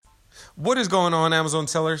What is going on, Amazon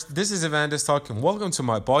sellers? This is Evandes talking. Welcome to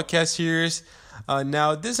my podcast series.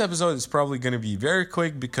 Now, this episode is probably going to be very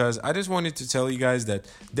quick because I just wanted to tell you guys that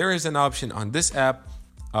there is an option on this app.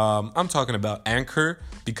 I'm talking about Anchor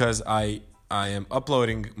because I am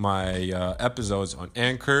uploading my episodes on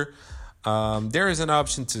Anchor. There is an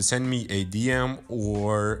option to send me a DM,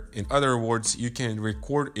 or in other words, you can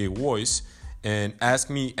record a voice and ask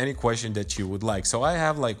me any question that you would like. So I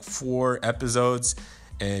have like 4 episodes,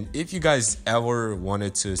 and if you guys ever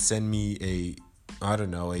wanted to send me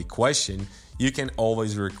a question, you can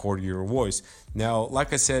always record your voice. Now,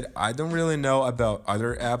 like I said, I don't really know about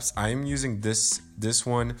other apps. I am using this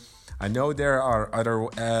one. I know there are other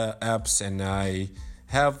apps, and I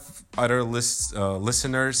have other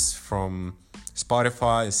listeners from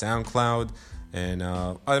Spotify, SoundCloud, and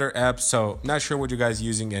other apps. So not sure what you guys are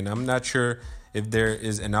using, and I'm not sure if there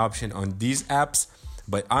is an option on these apps,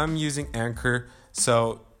 but I'm using Anchor.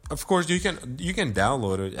 So of course you can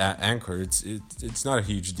download it at Anchor. It's not a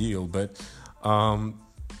huge deal, but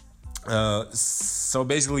so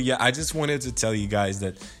basically, yeah, I just wanted to tell you guys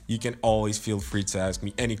that you can always feel free to ask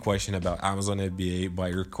me any question about Amazon FBA by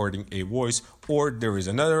recording a voice, or there is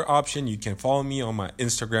another option. You can follow me on my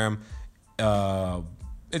Instagram.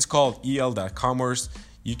 It's called el.commerce.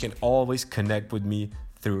 You can always connect with me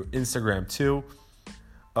through Instagram too.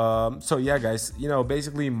 So yeah, guys,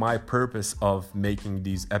 basically my purpose of making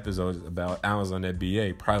these episodes about Amazon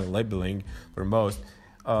FBA, private labeling for most,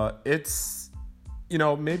 it's,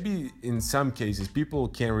 maybe in some cases people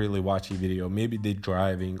can't really watch a video. Maybe they're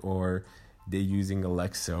driving or they're using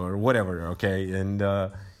Alexa or whatever, okay? And,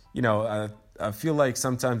 I feel like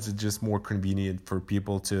sometimes it's just more convenient for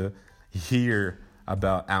people to hear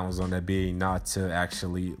about Amazon FBA, not to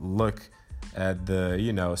actually look at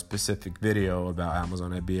the, specific video about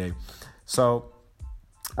Amazon FBA. So,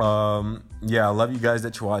 yeah, I love you guys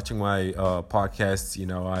that you're watching my podcast.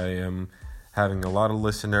 I am having a lot of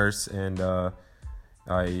listeners, and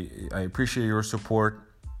I appreciate your support.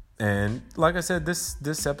 And like I said,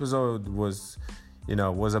 this episode was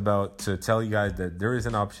about to tell you guys that there is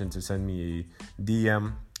an option to send me a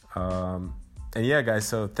DM. And yeah, guys,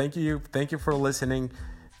 so thank you for listening.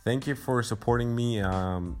 Thank you for supporting me.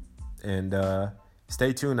 And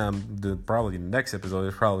stay tuned. Probably the next episode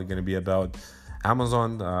is probably going to be about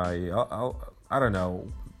Amazon. I don't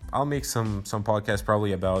know. I'll make some podcasts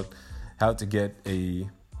probably about how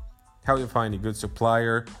to find a good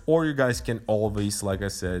supplier, or you guys can always, like I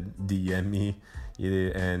said, DM me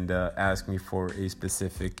and ask me for a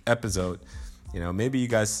specific episode. Maybe you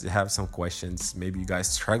guys have some questions. Maybe you guys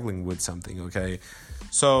struggling with something. Okay,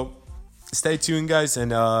 so stay tuned, guys,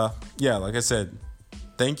 and yeah, like I said,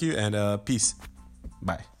 thank you and peace.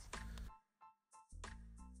 Bye.